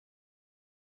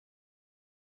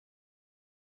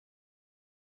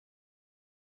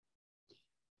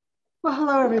Well,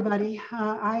 hello, everybody.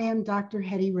 I am Dr.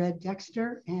 Hedy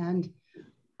Dexter, and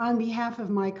on behalf of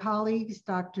my colleagues,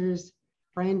 Drs.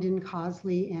 Brandon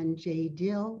Cosley and Jay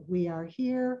Dill, we are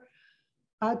here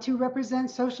to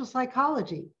represent social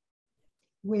psychology,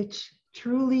 which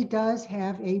truly does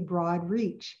have a broad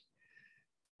reach.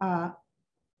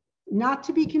 Not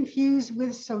to be confused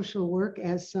with social work,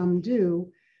 as some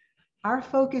do, our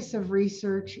focus of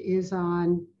research is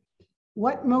on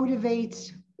what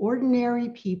motivates ordinary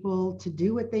people to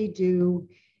do what they do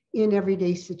in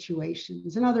everyday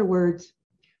situations. In other words,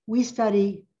 we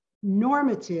study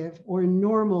normative or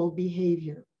normal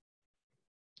behavior.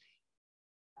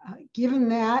 Given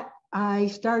that, I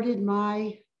started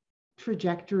my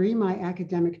trajectory, my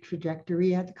academic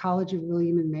trajectory at the College of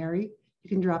William and Mary. You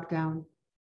can drop down.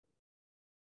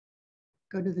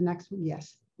 Go to the next one.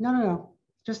 Yes. No,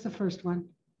 just the first one.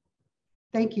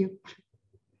 Thank you.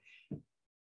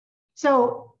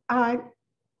 So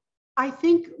I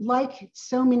think, like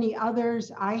so many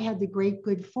others, I had the great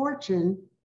good fortune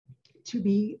to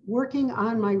be working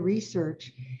on my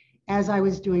research as I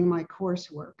was doing my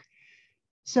coursework.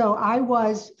 So I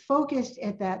was focused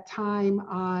at that time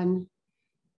on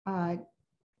pretrial,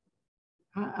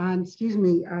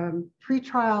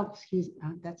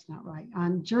 that's not right,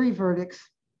 on jury verdicts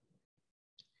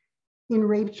in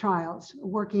rape trials,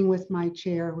 working with my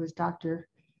chair, who was Dr.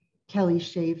 Kelly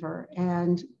Shaver.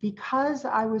 And because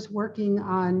I was working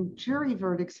on jury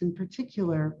verdicts in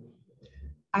particular,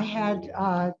 I had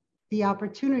the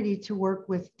opportunity to work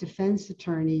with defense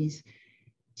attorneys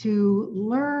to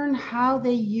learn how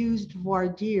they used voir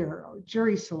dire, or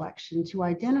jury selection, to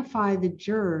identify the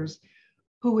jurors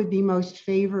who would be most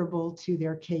favorable to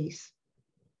their case.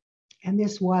 And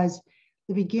this was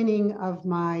the beginning of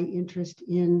my interest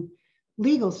in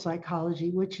legal psychology,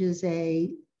 which is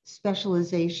a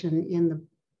specialization in the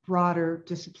broader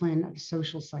discipline of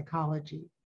social psychology.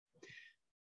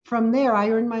 From there,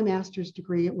 I earned my master's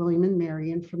degree at William and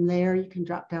Mary, and from there, you can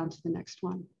drop down to the next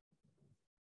one.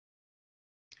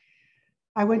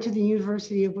 I went to the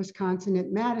University of Wisconsin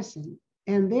at Madison,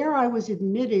 and there I was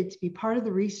admitted to be part of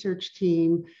the research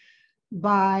team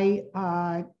by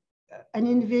an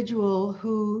individual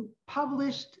who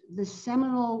published the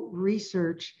seminal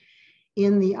research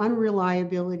in the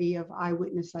unreliability of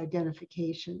eyewitness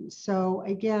identification. So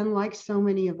again, like so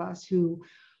many of us who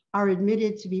are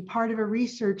admitted to be part of a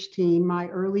research team, my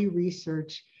early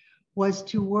research was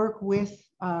to work with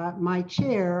my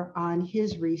chair on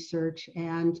his research,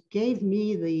 and gave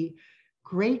me the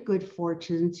great good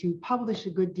fortune to publish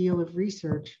a good deal of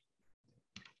research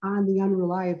on the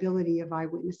unreliability of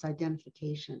eyewitness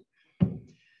identification.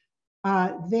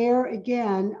 There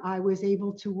again, I was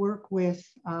able to work with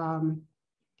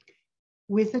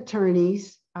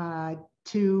attorneys I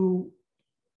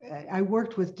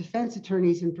worked with defense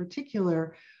attorneys in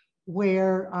particular,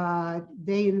 where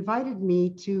they invited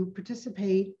me to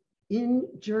participate in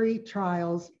jury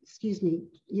trials,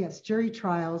 jury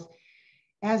trials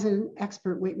as an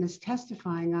expert witness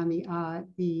testifying on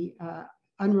the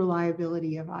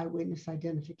unreliability of eyewitness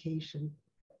identification,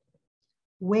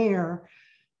 where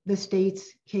the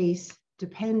state's case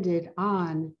depended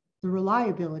on the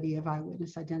reliability of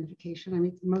eyewitness identification. I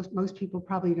mean, most people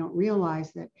probably don't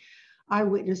realize that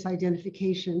eyewitness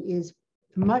identification is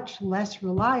much less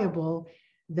reliable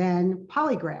than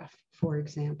polygraph, for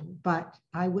example, but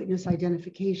eyewitness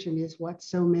identification is what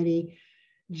so many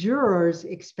jurors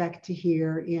expect to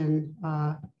hear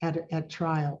at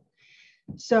trial.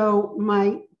 So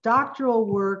my doctoral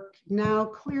work now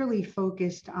clearly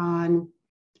focused on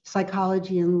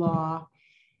psychology and law.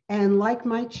 And like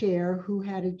my chair, who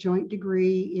had a joint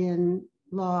degree in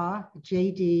law,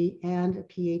 JD, and a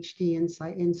PhD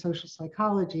in social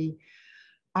psychology,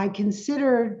 I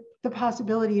considered the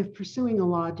possibility of pursuing a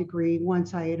law degree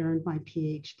once I had earned my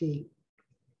PhD.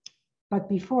 But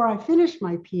before I finished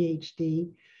my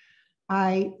PhD,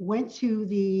 I went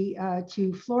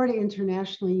to Florida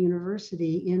International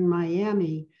University in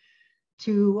Miami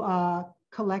to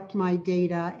collect my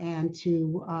data and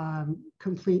to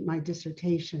complete my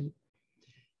dissertation.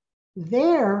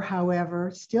 There,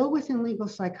 however, still within legal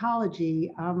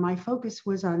psychology, my focus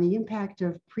was on the impact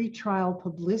of pretrial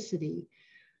publicity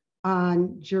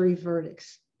on jury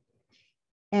verdicts.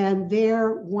 And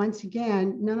there, once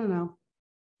again, no.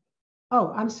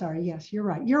 Oh, I'm sorry, yes, you're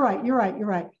right.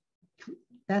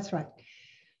 That's right.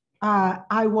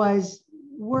 I was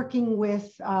working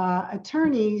with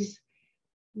attorneys,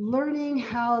 learning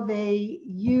how they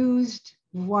used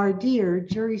voir dire,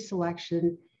 jury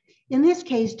selection, in this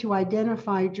case to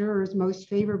identify jurors most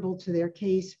favorable to their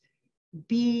case,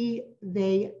 be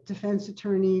they defense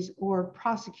attorneys or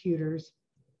prosecutors.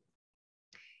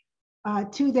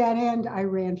 To that end, I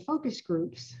ran focus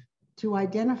groups to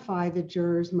identify the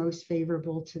jurors most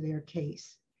favorable to their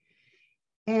case.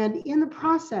 And in the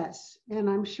process, and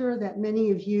I'm sure that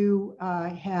many of you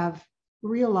have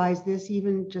realized this,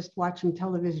 even just watching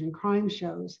television crime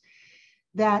shows,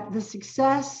 that the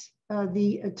success,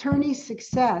 the attorney's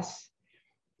success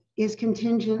is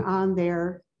contingent on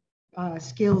their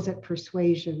skills at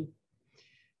persuasion.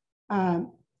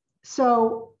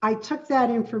 So I took that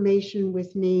information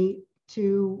with me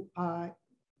to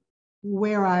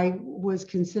where I was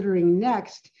considering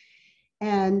next,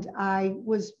 and I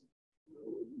was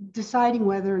deciding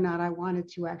whether or not I wanted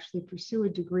to actually pursue a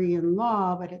degree in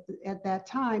law, but at that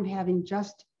time, having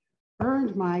just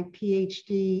earned my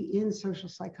PhD in social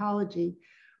psychology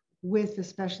with a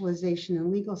specialization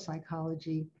in legal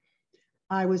psychology,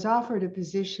 I was offered a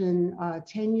position, a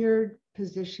tenured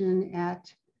position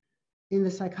in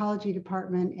the psychology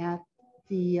department at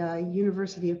the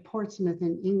University of Portsmouth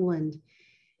in England.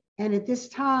 And at this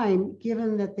time,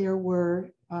 given that there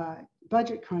were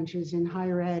budget crunches in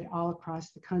higher ed all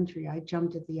across the country, I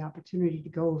jumped at the opportunity to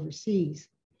go overseas.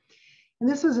 And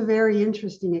this was a very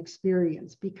interesting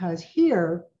experience because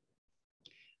here,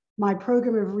 my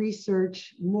program of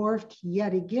research morphed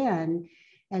yet again.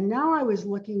 And now I was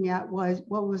looking at what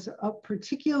was a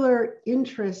particular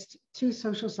interest to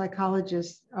social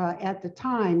psychologists at the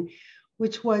time,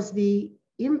 which was the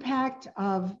impact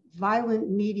of violent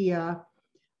media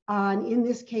on, in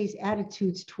this case,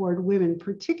 attitudes toward women,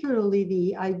 particularly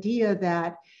the idea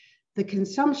that the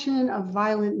consumption of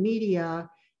violent media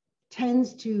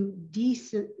tends to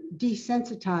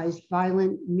desensitize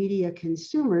violent media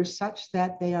consumers such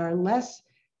that they are less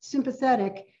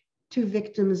sympathetic to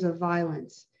victims of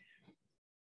violence.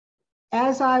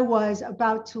 As I was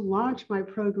about to launch my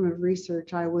program of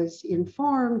research, I was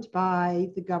informed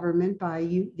by the government, by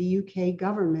the UK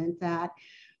government, that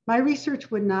my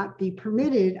research would not be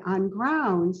permitted on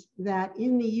grounds that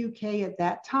in the UK at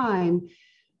that time,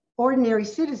 ordinary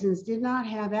citizens did not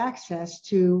have access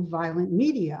to violent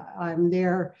media.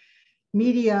 Their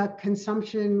media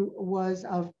consumption was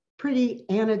of pretty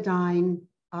anodyne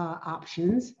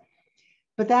options,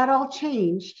 but that all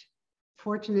changed,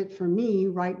 fortunate for me,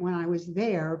 right when I was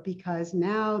there, because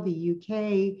now the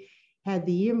UK had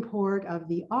the import of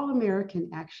the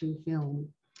All-American action film,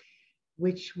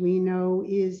 which we know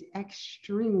is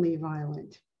extremely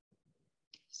violent.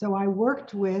 So I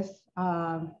worked with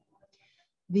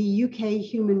the UK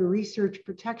Human Research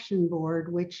Protection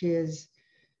Board, which is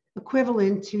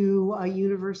equivalent to a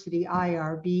university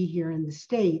IRB here in the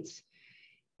States.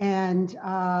 And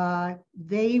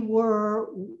they were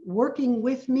working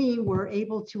with me, were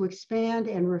able to expand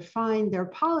and refine their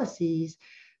policies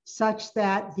such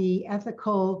that the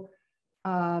ethical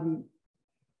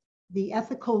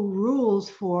rules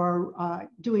for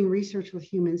doing research with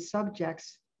human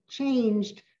subjects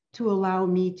changed to allow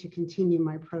me to continue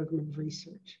my program of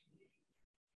research.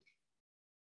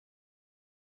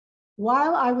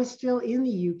 While I was still in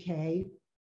the UK,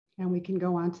 and we can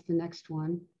go on to the next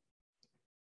one,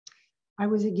 I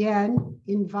was again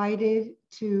invited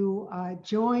to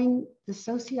join the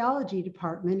sociology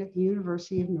department at the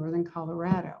University of Northern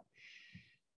Colorado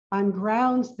on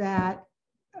grounds that,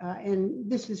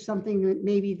 and this is something that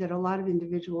maybe that a lot of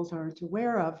individuals aren't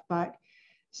aware of, but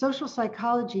social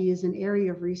psychology is an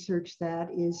area of research that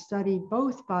is studied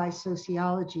both by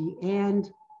sociology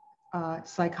and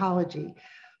psychology,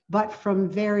 but from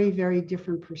very, very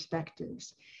different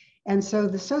perspectives. And so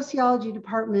the sociology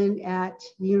department at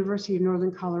the University of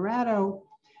Northern Colorado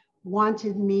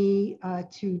wanted me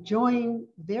to join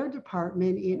their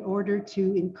department in order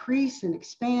to increase and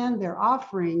expand their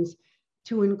offerings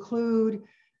to include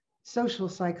social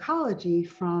psychology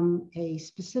from a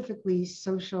specifically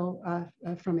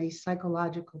from a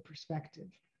psychological perspective.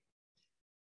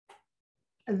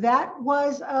 That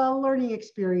was a learning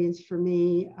experience for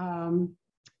me.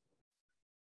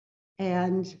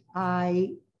 And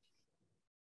I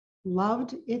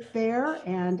loved it there,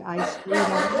 and I stayed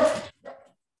on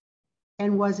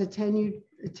and was a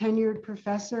tenured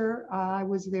professor. I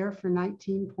was there for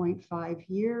 19.5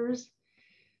 years.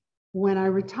 When I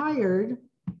retired,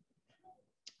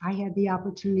 I had the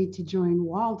opportunity to join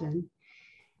Walden.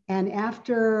 And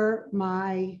after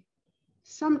my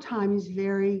sometimes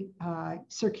very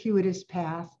circuitous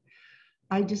path,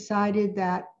 I decided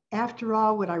that after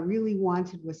all, what I really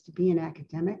wanted was to be an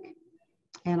academic.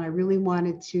 And I really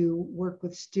wanted to work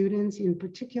with students. In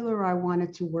particular, I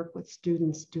wanted to work with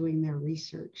students doing their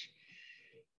research.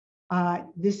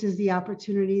 This is the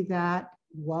opportunity that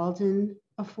Walden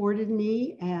afforded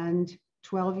me. And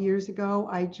 12 years ago,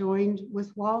 I joined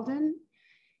with Walden.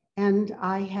 and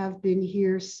I have been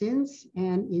here since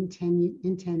and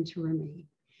intend to remain.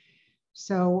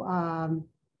 So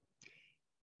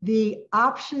the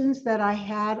options that I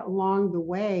had along the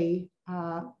way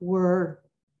were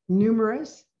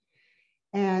numerous,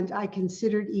 and I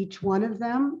considered each one of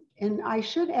them. And I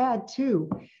should add too,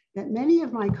 that many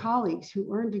of my colleagues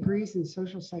who earned degrees in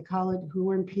social psychology,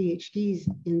 who earned PhDs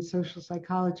in social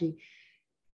psychology,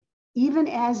 even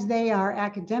as they are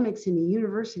academics in a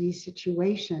university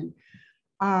situation,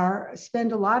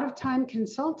 spend a lot of time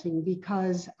consulting,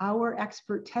 because our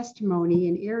expert testimony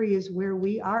in areas where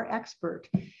we are expert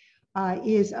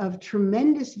is of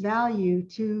tremendous value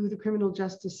to the criminal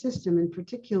justice system. In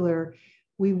particular,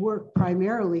 we work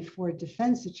primarily for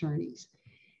defense attorneys.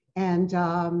 And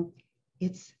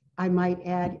it's, I might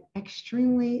add,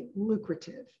 extremely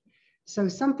lucrative. So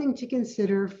something to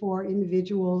consider for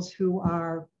individuals who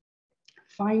are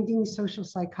finding social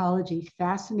psychology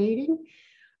fascinating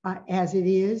as it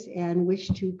is and wish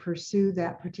to pursue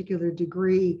that particular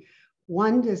degree.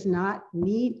 One does not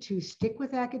need to stick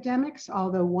with academics,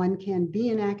 although one can be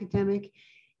an academic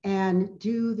and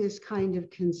do this kind of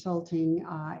consulting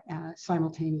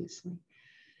simultaneously.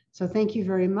 So thank you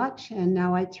very much. And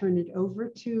now I turn it over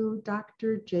to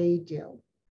Dr. J. Dill.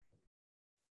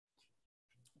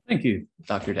 Thank you,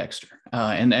 Dr. Dexter.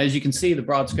 And as you can see, the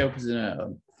broad scope is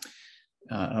an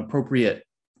appropriate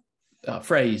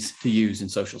phrase to use in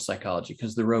social psychology,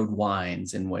 because the road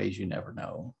winds in ways you never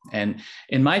know. And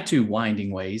in my two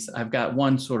winding ways, I've got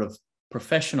one sort of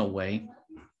professional way,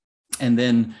 and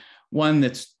then one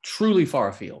that's truly far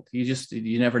afield.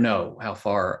 You never know how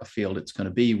far afield it's going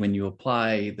to be when you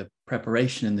apply the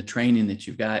preparation and the training that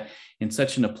you've got in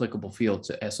such an applicable field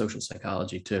as social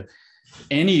psychology to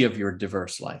any of your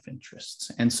diverse life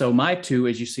interests. And so my two,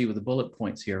 as you see with the bullet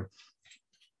points here,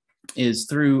 is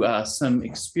through some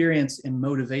experience in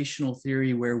motivational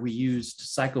theory, where we used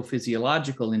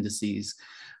psychophysiological indices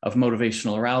of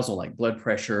motivational arousal, like blood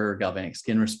pressure, galvanic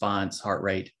skin response, heart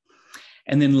rate.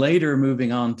 And then later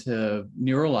moving on to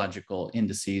neurological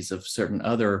indices of certain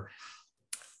other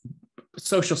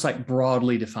social psych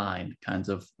broadly defined kinds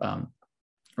of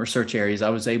research areas. I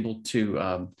was able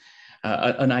to,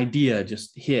 an idea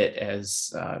just hit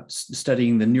as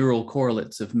studying the neural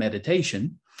correlates of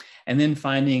meditation, and then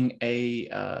finding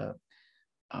a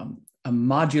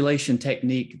modulation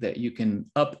technique that you can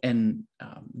up and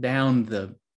down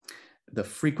the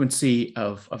frequency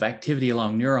of activity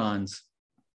along neurons,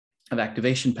 of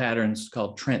activation patterns,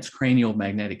 called transcranial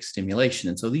magnetic stimulation.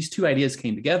 And so these two ideas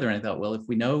came together, and I thought, well, if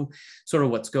we know sort of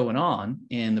what's going on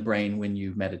in the brain when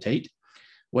you meditate,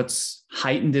 what's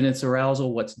heightened in its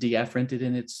arousal, what's deafferented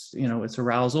in its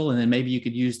arousal, and then maybe you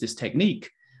could use this technique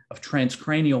of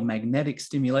transcranial magnetic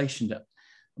stimulation to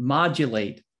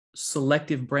modulate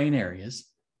selective brain areas,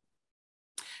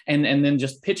 and then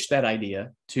just pitch that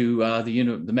idea to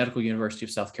the Medical University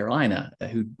of South Carolina,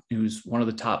 who's one of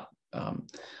the top,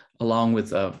 along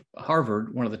with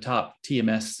Harvard, one of the top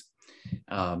TMS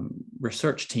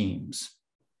research teams.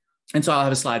 And so I'll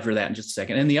have a slide for that in just a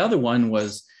second. And the other one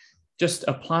was just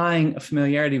applying a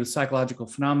familiarity with psychological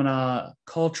phenomena,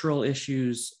 cultural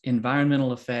issues,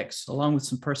 environmental effects, along with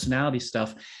some personality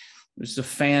stuff. I was a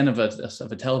fan of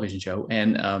a television show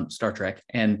and Star Trek,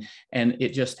 and it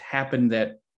just happened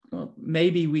that, well,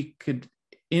 maybe we could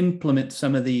implement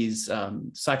some of these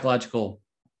psychological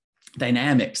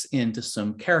dynamics into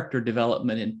some character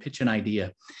development and pitch an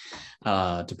idea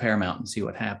to Paramount and see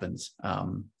what happens.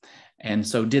 And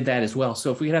so did that as well.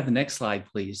 So if we could have the next slide,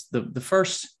 please. The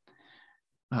first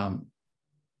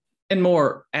and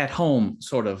more at home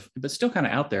sort of, but still kind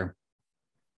of out there,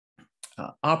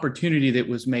 opportunity that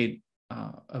was made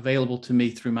available to me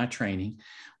through my training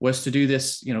was to do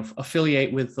this,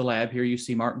 affiliate with the lab. Here you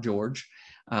see Mark George,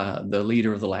 the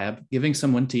leader of the lab, giving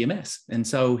someone TMS. And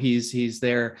so he's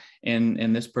there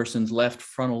in this person's left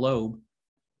frontal lobe.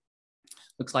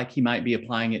 Looks like he might be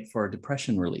applying it for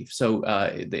depression relief. So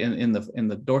in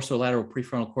the dorsolateral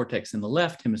prefrontal cortex in the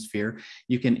left hemisphere,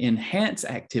 you can enhance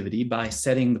activity by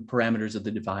setting the parameters of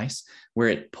the device, where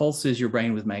it pulses your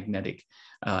brain with magnetic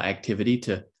activity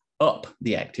to up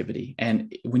the activity.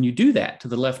 And when you do that to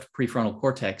the left prefrontal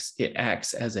cortex, it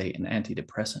acts as an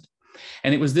antidepressant.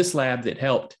 And it was this lab that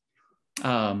helped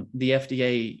the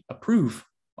FDA approve.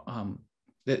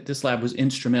 This lab was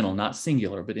instrumental, not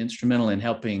singular, but instrumental in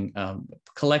helping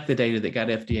collect the data that got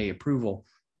FDA approval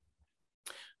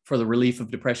for the relief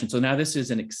of depression. So now this is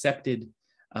an accepted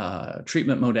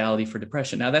treatment modality for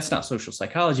depression. Now, that's not social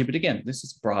psychology, but again, this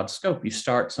is broad scope. You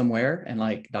start somewhere, and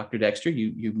like Dr. Dexter,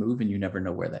 you move and you never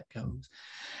know where that goes.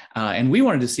 And we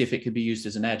wanted to see if it could be used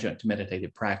as an adjunct to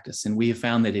meditative practice. And we have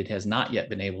found that it has not yet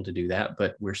been able to do that,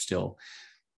 but we're still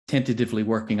tentatively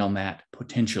working on that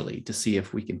potentially to see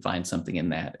if we can find something in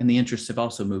that. And the interests have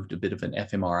also moved a bit of an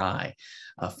fMRI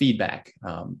feedback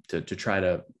to try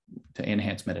to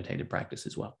enhance meditative practice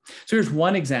as well. So here's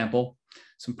one example,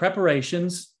 some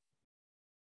preparations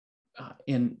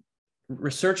in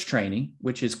research training,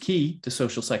 which is key to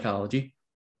social psychology.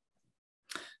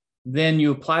 Then you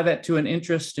apply that to an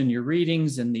interest in your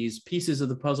readings, and these pieces of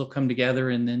the puzzle come together,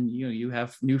 and then you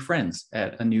have new friends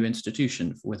at a new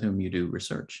institution with whom you do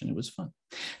research, and it was fun.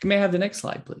 May I have the next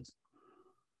slide, please?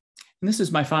 And this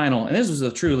is my final, and this was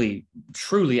a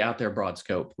truly out there broad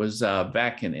scope, was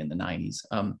back in the 90s.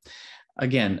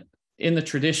 Again, in the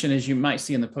tradition, as you might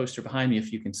see in the poster behind me,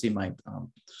 if you can see my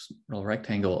little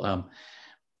rectangle,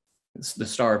 the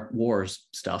Star Wars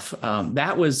stuff,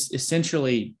 that was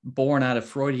essentially born out of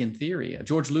Freudian theory.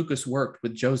 George Lucas worked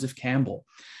with Joseph Campbell,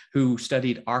 who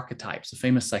studied archetypes, a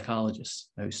famous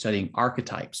psychologist who's studying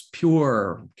archetypes,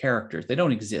 pure characters. They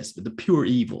don't exist, but the pure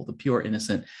evil, the pure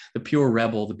innocent, the pure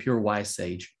rebel, the pure wise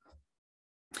sage,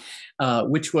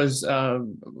 which was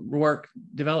work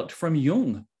developed from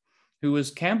Jung, who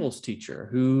was Campbell's teacher,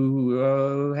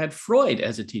 who had Freud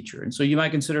as a teacher. And so you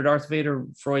might consider Darth Vader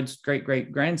Freud's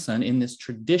great-great-grandson in this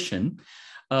tradition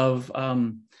of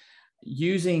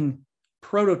using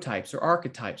prototypes or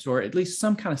archetypes, or at least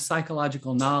some kind of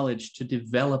psychological knowledge to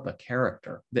develop a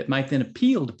character that might then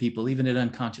appeal to people even at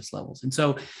unconscious levels. And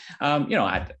so, I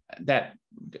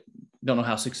don't know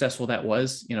how successful that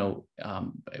was,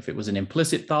 if it was an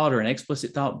implicit thought or an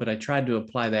explicit thought, but I tried to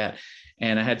apply that.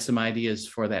 And I had some ideas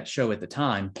for that show at the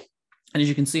time. And as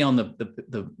you can see on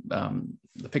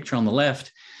the picture on the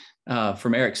left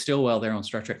from Eric Stilwell there on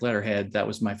Star Trek letterhead, that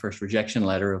was my first rejection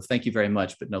letter of thank you very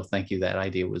much, but no thank you. That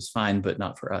idea was fine, but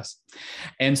not for us.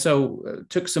 And so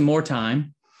took some more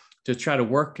time to try to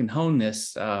work and hone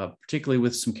this, particularly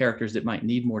with some characters that might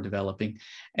need more developing.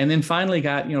 And then finally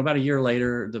got, about a year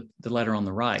later, the letter on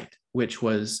the right, which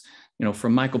was,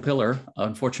 from Michael Piller,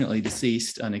 unfortunately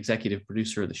deceased, an executive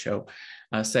producer of the show,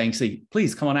 saying, "See,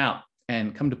 please come on out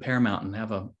and come to Paramount and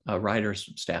have a writer's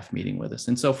staff meeting with us."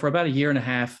 And so for about a year and a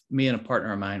half, me and a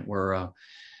partner of mine were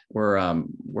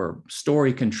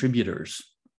story contributors,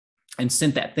 and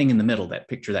sent that thing in the middle, that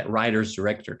picture, that writer's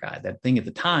director guide, that thing at the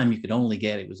time you could only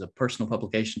get. It was a personal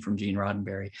publication from Gene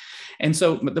Roddenberry. And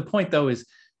so but the point, though, is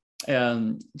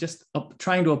just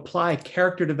trying to apply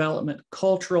character development,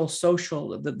 cultural,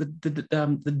 social,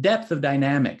 the depth of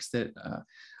dynamics that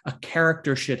a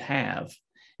character should have,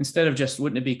 instead of just,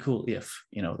 wouldn't it be cool if,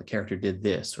 the character did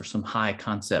this, or some high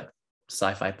concept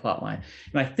sci-fi plotline.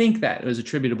 And I think that was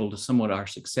attributable to somewhat our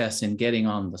success in getting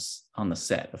on the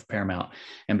set of Paramount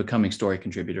and becoming story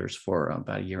contributors for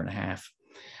about a year and a half.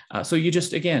 So you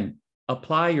just, again,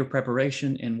 apply your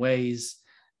preparation in ways,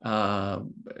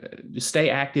 stay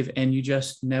active, and you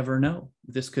just never know.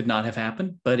 This could not have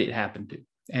happened, but it happened to.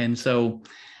 And so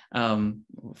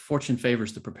fortune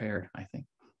favors the prepared, I think.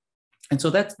 And so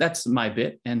that's my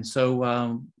bit. And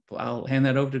so I'll hand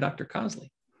that over to Dr. Cosley.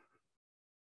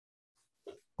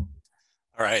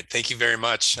 All right, thank you very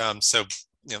much.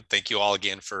 Thank you all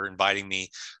again for inviting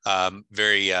me.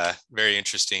 Very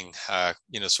interesting,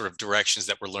 sort of directions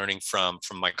that we're learning from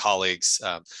my colleagues,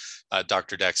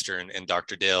 Dr. Dexter and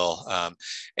Dr. Dill.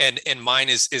 And mine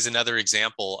is another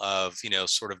example of,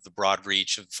 sort of the broad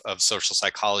reach of social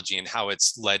psychology and how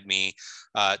it's led me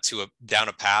down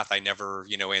a path I never,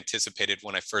 anticipated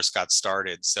when I first got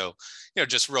started. So,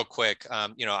 just real quick,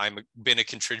 I've been a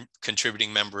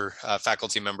contributing member,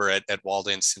 faculty member at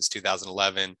Walden since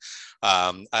 2011.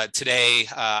 Today,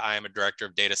 I am a director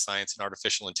of data science and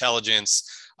artificial intelligence.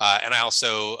 And I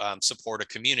also support a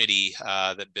community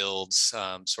that builds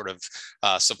sort of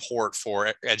support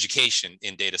for education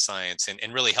in data science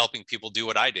and really helping people do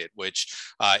what I did, which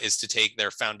is to take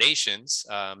their foundations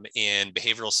in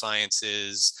behavioral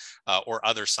sciences or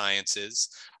other sciences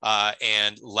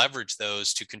and leverage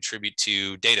those to contribute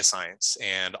to data science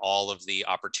and all of the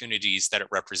opportunities that it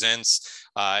represents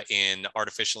in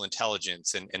artificial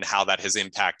intelligence and how that has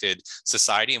impacted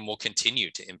society and will continue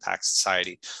to impact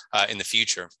society in the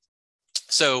future.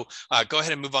 So go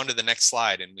ahead and move on to the next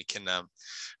slide, and we can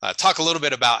talk a little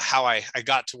bit about how I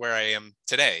got to where I am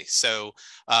today. So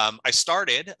I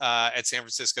started at San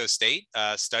Francisco State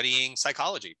studying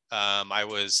psychology. I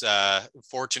was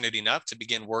fortunate enough to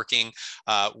begin working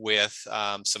with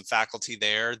some faculty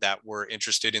there that were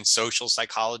interested in social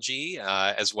psychology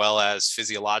as well as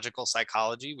physiological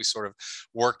psychology. We sort of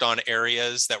worked on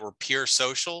areas that were pure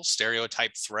social,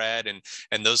 stereotype threat,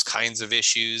 and those kinds of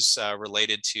issues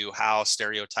related to how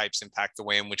stereotypes impact the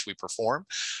way in which we perform.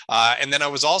 And then I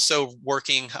was also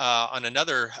working on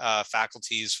another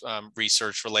faculty's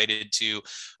research related to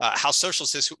how social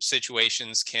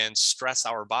situations can stress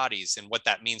our bodies and what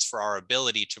that means for our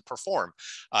ability to perform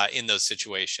in those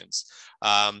situations.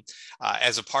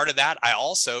 As a part of that, I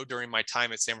also, during my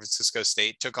time at San Francisco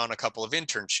State, took on a couple of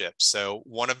internships. So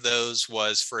one of those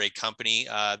was for a company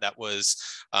that was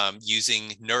using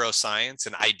neuroscience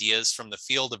and ideas from the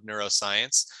field of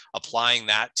neuroscience, applying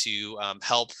that to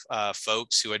help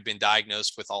folks who had been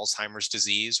diagnosed with Alzheimer's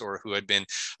disease or who had been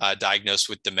diagnosed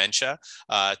with dementia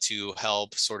to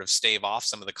help sort of stave off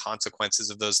some of the consequences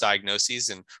of those diagnoses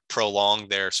and prolong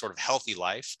their sort of healthy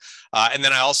life. And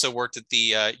then I also worked at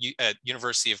the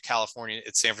University of California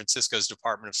at San Francisco's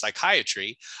Department of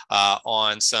Psychiatry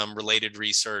on some related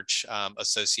research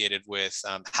associated with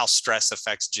how stress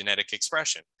affects genetic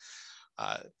expression.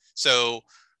 So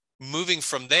moving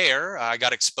from there, I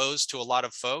got exposed to a lot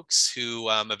of folks who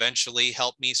eventually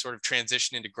helped me sort of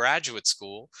transition into graduate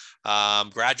school.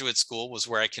 Graduate school was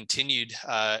where I continued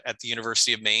at the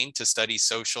University of Maine to study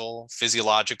social,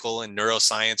 physiological, and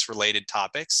neuroscience related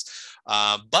topics.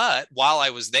 But while I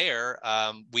was there,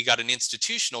 we got an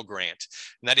institutional grant.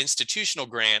 And that institutional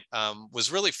grant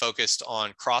was really focused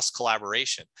on cross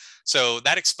collaboration. So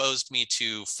that exposed me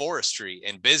to forestry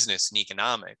and business and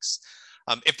economics.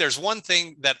 If there's one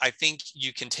thing that I think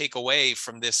you can take away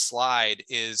from this slide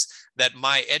is that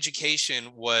my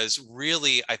education was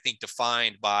really, I think,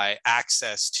 defined by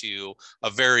access to a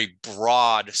very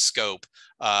broad scope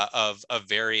of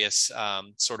various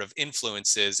sort of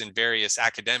influences in various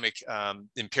academic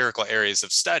empirical areas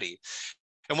of study.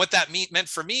 And what that meant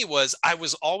for me was I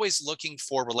was always looking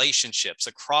for relationships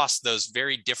across those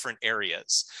very different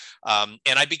areas.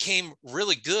 And I became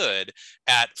really good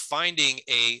at finding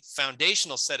a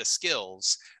foundational set of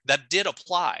skills that did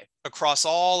apply across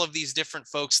all of these different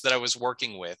folks that I was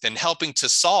working with and helping to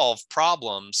solve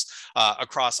problems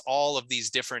across all of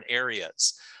these different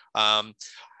areas.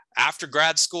 After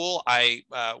grad school, I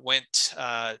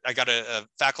got a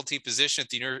faculty position at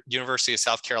the University of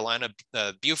South Carolina,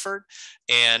 Beaufort.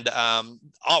 And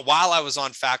while I was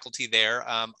on faculty there,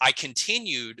 I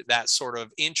continued that sort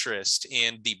of interest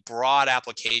in the broad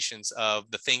applications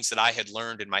of the things that I had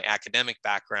learned in my academic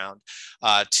background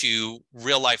to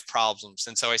real life problems.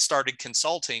 And so I started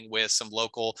consulting with some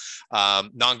local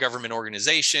non-government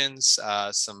organizations,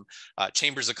 some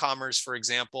chambers of commerce, for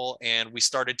example, and we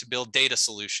started to build data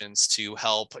solutions to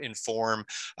help inform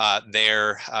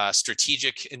their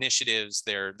strategic initiatives,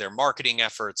 their marketing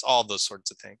efforts, all those sorts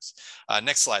of things.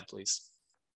 Next slide, please.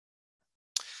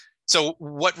 So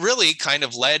what really kind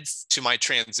of led to my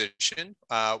transition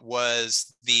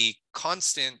was the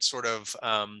constant sort of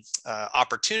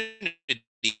opportunity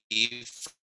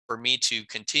for me to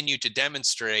continue to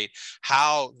demonstrate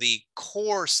how the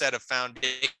core set of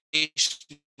foundational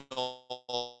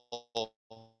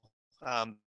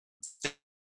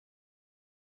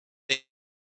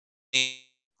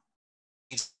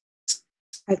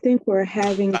I think we're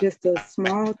having just a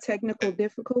small technical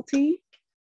difficulty.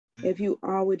 If you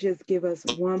all would just give us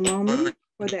one moment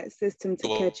for that system to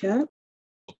catch up.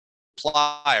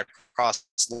 Apply across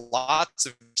lots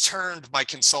of, turned my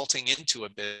consulting into a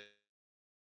bit.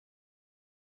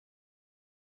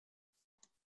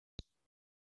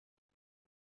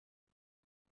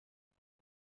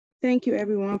 Thank you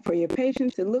everyone for your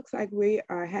patience. It looks like we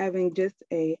are having just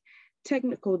a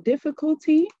technical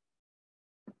difficulty,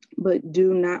 but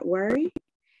do not worry.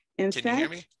 In fact, can you hear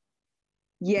me?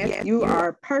 Yes, you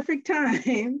are perfect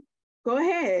time. Go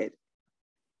ahead.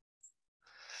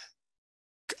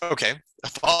 Okay,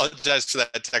 apologize for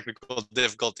that technical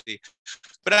difficulty.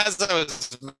 But as I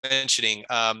was mentioning,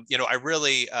 you know, I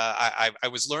really, I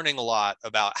was learning a lot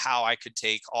about how I could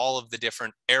take all of the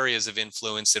different areas of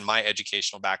influence in my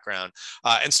educational background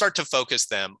and start to focus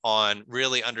them on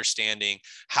really understanding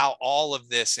how all of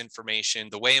this information,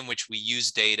 the way in which we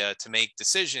use data to make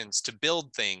decisions, to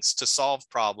build things, to solve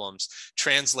problems,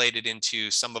 translated into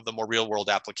some of the more real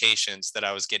world applications that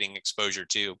I was getting exposure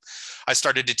to. I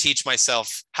started to teach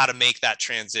myself how to make that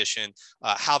transition,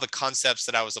 how the concepts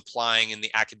that I was applying in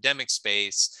the academic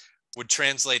space would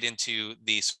translate into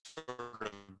the sort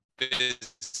of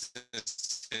business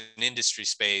and industry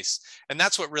space. And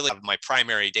that's what really my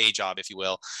primary day job, if you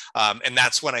will. And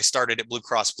that's when I started at Blue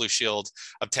Cross Blue Shield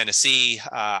of Tennessee.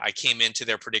 I came into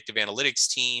their predictive analytics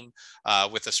team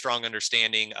with a strong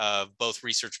understanding of both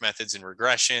research methods and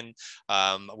regression.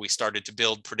 We started to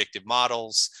build predictive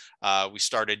models. We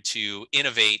started to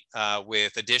innovate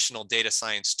with additional data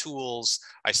science tools.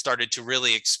 I started to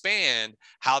really expand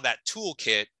how that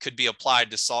toolkit could be applied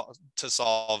to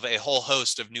solve a whole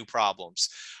host of new problems.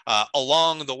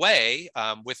 Along the way,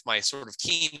 with my sort of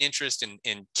keen interest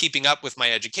in keeping up with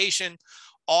my education,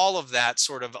 all of that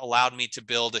sort of allowed me to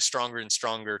build a stronger and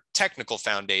stronger technical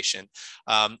foundation.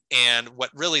 And what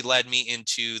really led me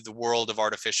into the world of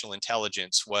artificial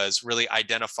intelligence was really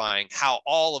identifying how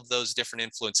all of those different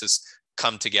influences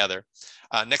come together.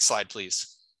 Next slide,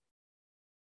 please.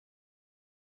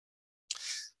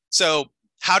 So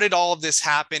how did all of this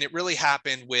happen? It really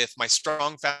happened with my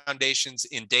strong foundations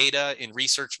in data, in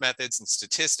research methods and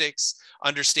statistics,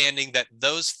 understanding that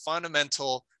those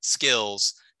fundamental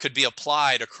skills could be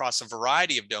applied across a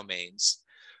variety of domains.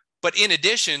 But in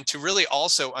addition to really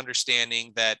also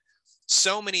understanding that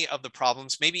so many of the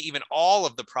problems, maybe even all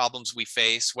of the problems we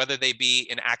face, whether they be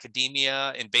in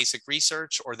academia and basic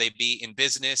research, or they be in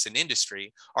business and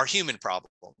industry, are human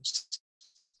problems.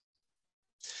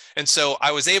 And so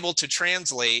I was able to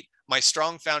translate my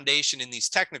strong foundation in these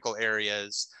technical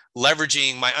areas,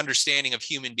 leveraging my understanding of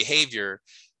human behavior,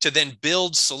 to then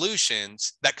build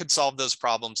solutions that could solve those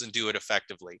problems and do it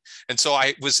effectively. And so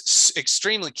I was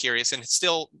extremely curious, and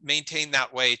still maintain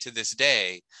that way to this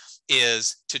day,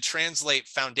 is to translate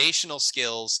foundational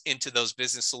skills into those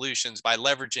business solutions by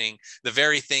leveraging the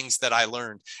very things that I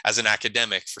learned as an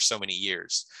academic for so many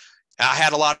years. I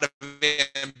had a lot of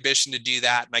ambition to do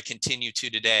that, and I continue to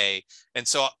today. And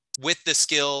so with the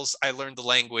skills, I learned the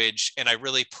language, and I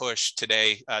really push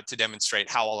today to demonstrate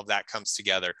how all of that comes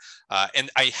together. And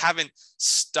I haven't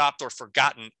stopped or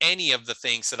forgotten any of the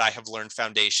things that I have learned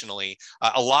foundationally.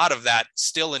 A lot of that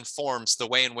still informs the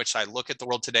way in which I look at the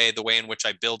world today, the way in which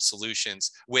I build solutions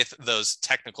with those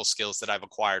technical skills that I've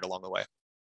acquired along the way.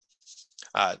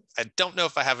 I don't know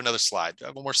if I have another slide. Do I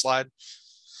have one more slide?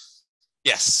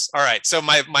 Yes. All right. So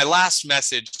my last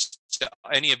message to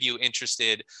any of you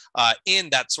interested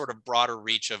in that sort of broader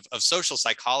reach of social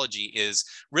psychology is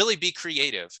really be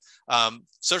creative.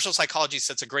 Social psychology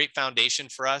sets a great foundation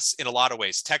for us in a lot of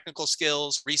ways: technical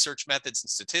skills, research methods and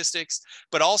statistics,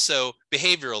 but also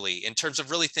behaviorally in terms of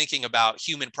really thinking about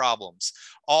human problems.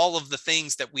 All of the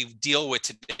things that we deal with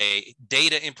today,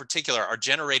 data in particular, are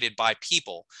generated by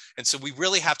people. And so we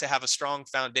really have to have a strong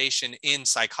foundation in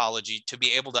psychology to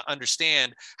be able to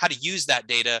understand how to use that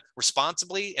data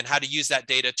responsibly and how to use that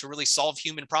data to really solve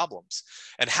human problems.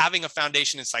 And having a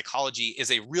foundation in psychology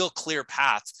is a real clear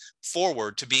path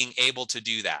forward to being able to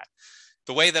do that.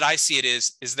 The way that I see it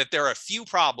is that there are a few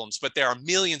problems, but there are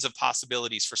millions of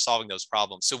possibilities for solving those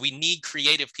problems. So we need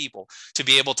creative people to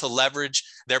be able to leverage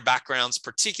their backgrounds,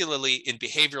 particularly in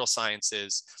behavioral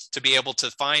sciences, to be able to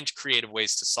find creative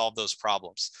ways to solve those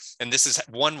problems. And this is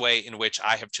one way in which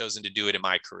I have chosen to do it in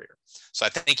my career. So I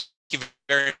thank you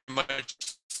very much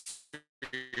for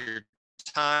your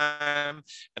time.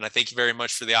 And I thank you very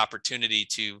much for the opportunity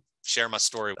to share my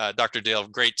story. Dr. Dill,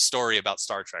 great story about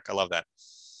Star Trek. I love that.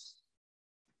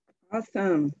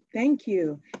 Awesome. Thank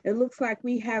you. It looks like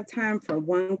we have time for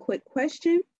one quick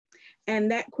question. And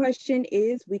that question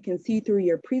is, we can see through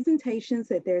your presentations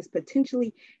that there's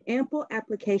potentially ample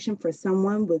application for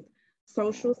someone with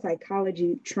social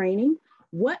psychology training.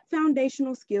 What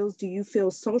foundational skills do you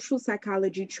feel social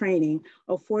psychology training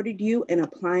afforded you in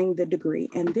applying the degree?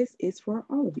 And this is for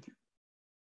all of you.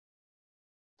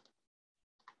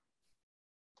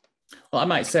 Well, I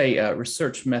might say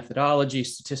research methodology,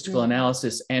 statistical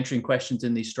analysis, answering questions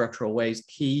in these structural ways,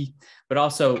 key, but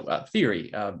also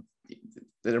theory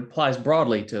that applies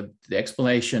broadly to the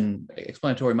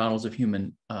explanatory models of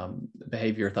human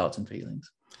behavior, thoughts, and feelings.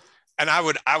 And I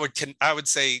would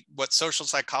say what social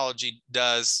psychology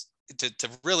does to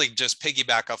really just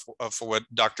piggyback off of what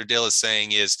Dr. Dill is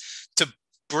saying is to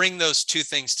bring those two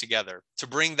things together, to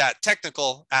bring that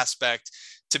technical aspect,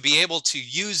 to be able to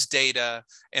use data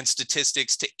and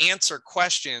statistics to answer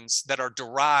questions that are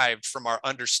derived from our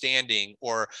understanding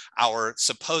or our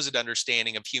supposed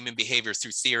understanding of human behavior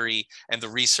through theory and the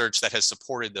research that has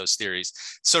supported those theories.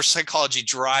 Social psychology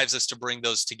drives us to bring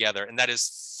those together, and that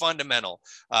is fundamental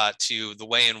to the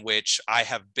way in which I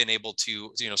have been able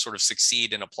to, sort of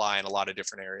succeed and apply in a lot of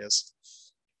different areas.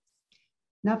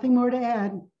 Nothing more to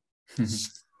add.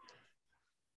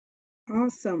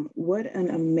 Awesome. What an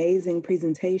amazing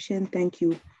presentation. Thank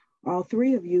you, all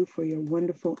three of you, for your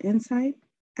wonderful insight.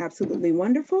 Absolutely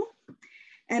wonderful.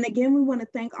 And again, we want to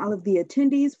thank all of the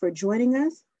attendees for joining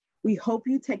us. We hope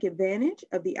you take advantage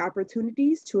of the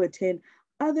opportunities to attend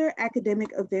other academic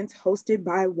events hosted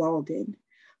by Walden.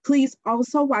 Please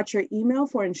also watch your email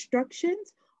for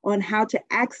instructions on how to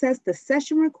access the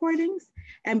session recordings,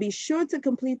 and be sure to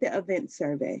complete the event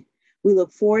survey. We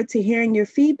look forward to hearing your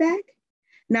feedback.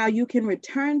 Now you can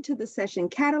return to the session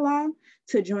catalog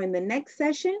to join the next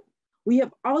session. We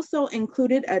have also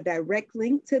included a direct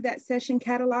link to that session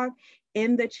catalog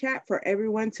in the chat for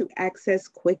everyone to access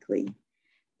quickly.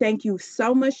 Thank you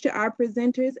so much to our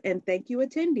presenters, and thank you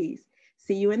attendees.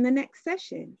 See you in the next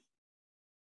session.